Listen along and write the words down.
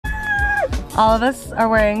All of us are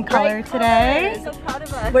wearing color today. I'm so proud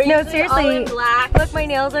of us. No, seriously. Black. Look, my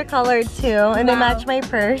nails are colored too, and they match my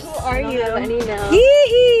purse. Who are you? Any nails?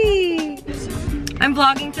 Yee-hee. I'm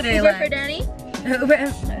vlogging today. Uber for Danny?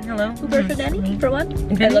 Hello? Uber for Danny? For what?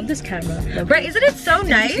 I love this camera. Right, isn't it so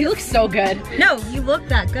nice? You look so good. No, you look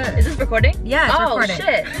that good. Is this recording? Yeah, it's recording. Oh,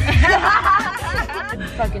 shit.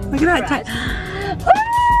 Fucking look at that.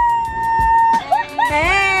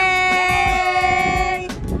 Hey!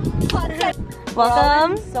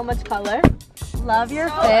 Welcome. So much color. Love your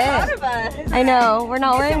fit. Proud of us. I know, we're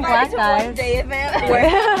not wearing black, guys.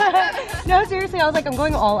 No, seriously, I was like, I'm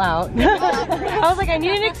going all out. I was like, I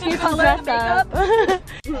need an excuse to dress up. Oh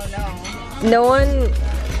no.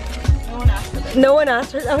 No one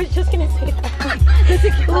asked for this. I was just gonna say that.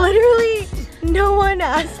 Literally, no one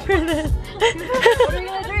asked for this. What are we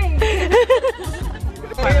gonna drink?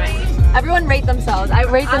 Everyone rate themselves.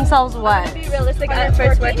 Themselves what? I'm gonna be realistic on our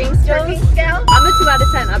first working scale. I'm a 2 out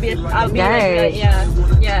of 10. I'll be nice.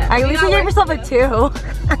 Yeah. At least you gave yourself a 2.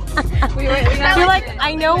 You're like,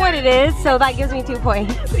 I know what it is, so that gives me 2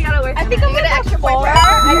 points. We gotta work. I think I'm gonna extra 4.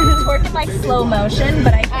 I can twerk in like slow motion,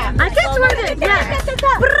 but I can't. I can twerk it. Yeah.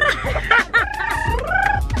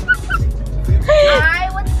 I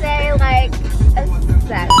would say like a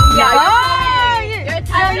 7.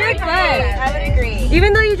 You're good. I would agree.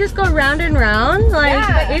 Even though you just go round and round,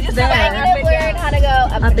 like it's there. I need to learn how to go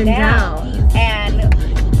up and down. And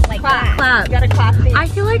like clap. You gotta clap these. I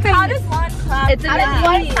feel like How does one clap? It's in How the does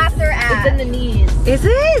one knees. clap their ass? It's in the knees. Is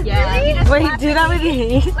it? Yeah. Really? You just Wait, clap do your that with your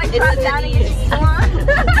knees. Like It's clap in the down knees. against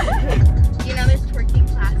You know there's twerking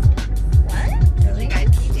classes. What? So you guys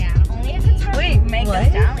be down. Only if it's Wait, Meg the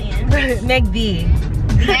Stallion. Meg D.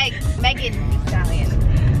 Megan the Stallion.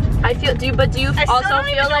 I feel. Do you also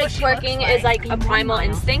feel like twerking is like a primal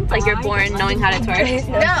instinct? Like you're born knowing how to twerk?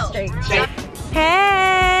 No. Straight.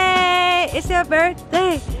 Hey, it's your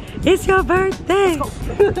birthday. It's your birthday.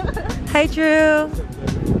 Hi, Drew.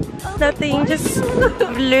 Nothing, just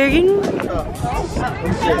vlogging.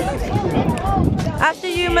 After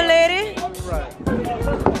you, my lady.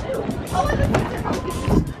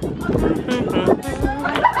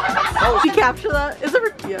 Did you capture that? Is it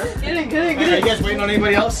Rakia? Get it. Are you guys waiting on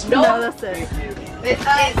anybody else? No, that's it. It's a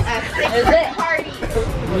party.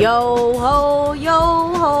 Yo ho,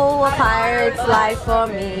 a pirate's life for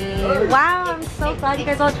me. Wow, I'm so glad you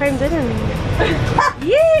guys all chimed in.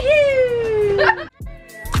 Yee-hoo!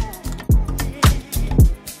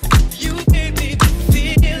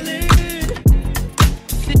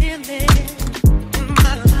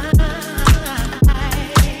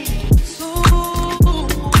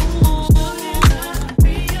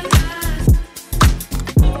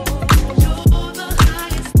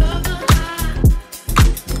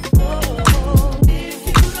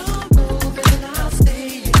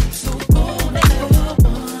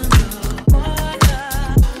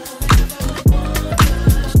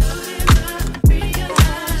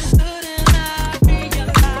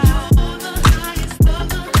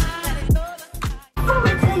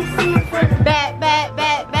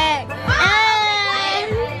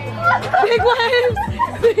 Big waves!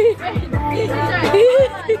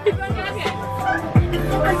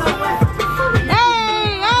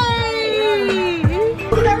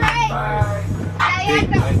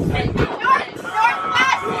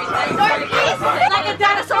 Like a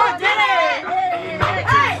dinosaur did it!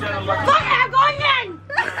 Hey! Fuck it, I'm going in!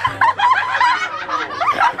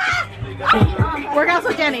 Workouts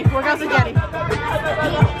with Jenny.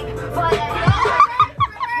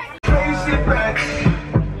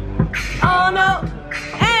 Oh no!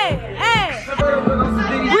 Hey!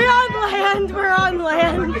 We're on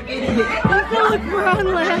land! Look, we're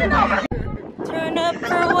on land! Turn up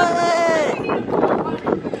for what?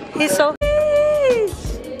 He's so huge!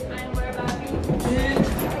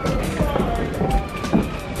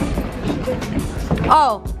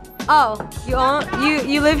 Oh,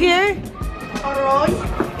 you live here? On our own?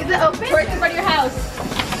 Is it open? Twerk in front of your house.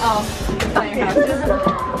 Oh, it's not your house.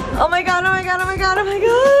 Oh my god.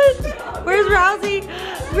 Where's Rousey?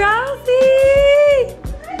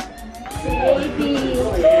 Baby.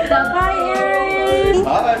 Hi, Erin.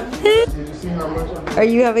 Hi. Are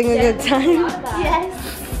you having a good time? Yes.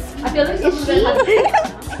 I feel like Is she? I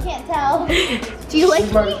can't tell. Do you like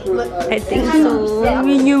me? I think so.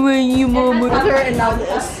 You mama. and now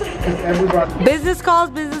this. Business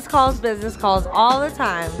calls all the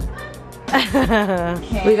time.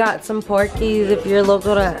 We got some Porkies. If you're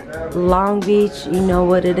local to Long Beach, you know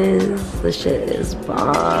what it is. The shit is bomb.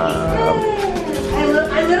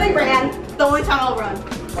 I literally ran. The only time I'll run.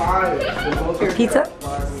 Pizza?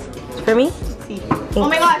 For me? Oh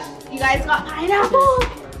my gosh, you guys got pineapple.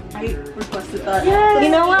 I requested that. You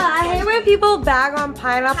know what? I hate when people bag on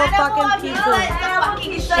pineapple fucking pizza.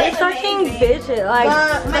 They fucking bitch it. Like,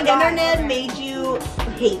 The internet made you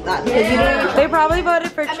hate that because you didn't. they probably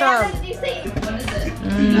voted for Trump.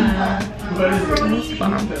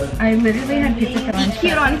 I literally had pizza for lunch.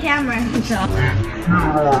 Cute on camera. It's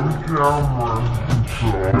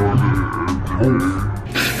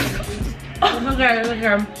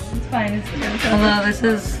fine. It's good. Although this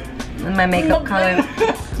is my makeup color.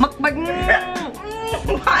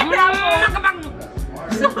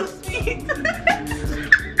 So sweet.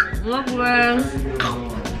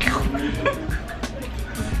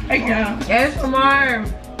 ASMR.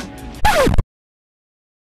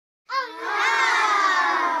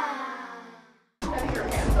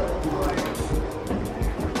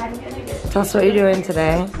 That's what you're doing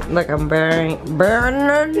today. Look, I'm burning.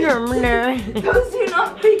 Those do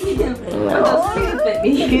not fit you. Those do fit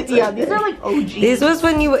me. Yeah, these are like OG. These was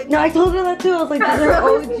when you. No, I told her that too. I was like, these are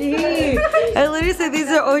OG. I literally said these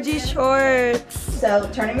are OG shorts. So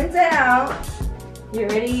turn them inside out. You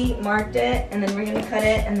already marked it, and then we're gonna cut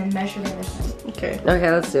it and then measure the other side. Okay. Okay,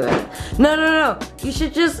 let's do it. No. You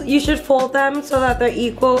should fold them so that they're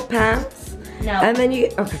equal pants. No. And then you.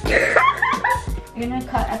 Okay. You're gonna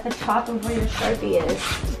cut at the top of where your Sharpie is.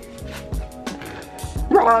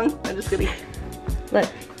 Wrong. I'm just kidding. Look,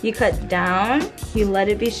 you cut down, you let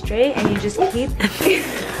it be straight, and you just keep.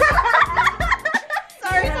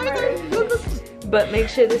 sorry. But make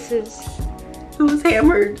sure this is. It was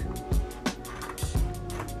hammered.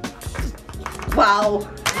 Wow.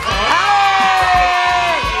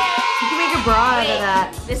 You can make a bra out of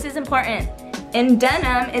that. This is important. In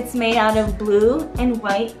denim, it's made out of blue and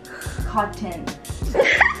white cotton.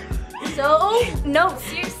 So, no,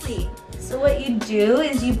 seriously. So what you do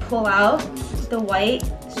is you pull out the white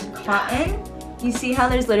cotton. You see how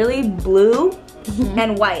there's literally blue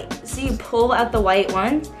and white. So you pull out the white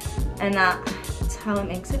ones, and that's how it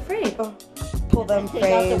makes it frayed. Pull them Take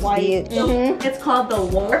out the white. It's called the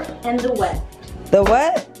warp and the wet. The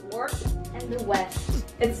what? Warp and the wet.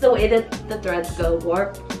 It's the way that the threads go.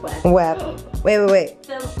 Warp, wet. Web. Wait.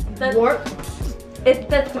 The warp. If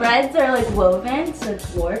the threads are like woven, so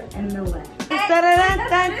it's warp and the wet. It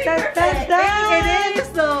is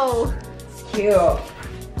though. It's cute.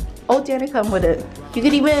 Oh, Danny, come with it. You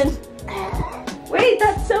could even. Wait,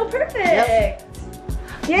 that's so perfect. Yep.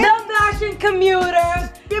 The fashion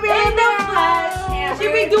commuter. She be in the flesh. She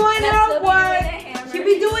be doing her work. She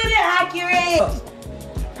be doing it accurate.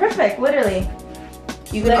 Perfect, literally.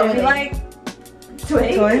 You could be like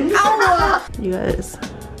twins. Ow! You guys.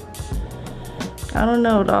 I don't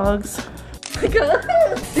know, dogs.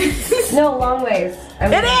 No, long ways.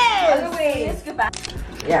 It is! Other ways.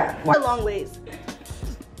 Yeah. Long ways.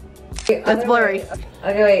 That's blurry.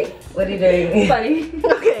 Okay, wait. What are you doing? Funny.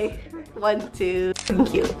 Okay. 1, 2.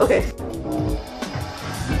 Thank you. Okay.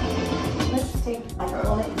 Let's take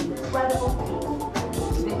all the incredible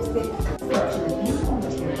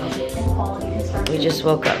We just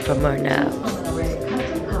woke up from our nap.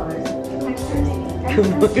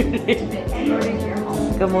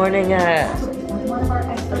 Good morning at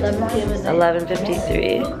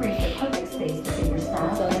 11:53.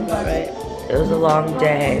 It was a long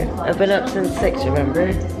day. I've been up since 6,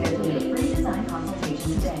 remember?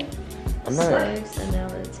 I'm not.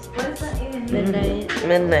 Midnight.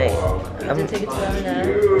 Midnight. You take a 2-hour nap?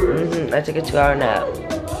 I took a 2-hour nap.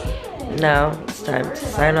 Now it's time to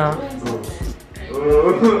sign off.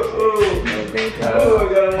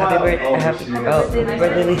 Happy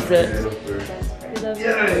birthday, Lisa.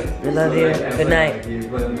 We love you. Good night.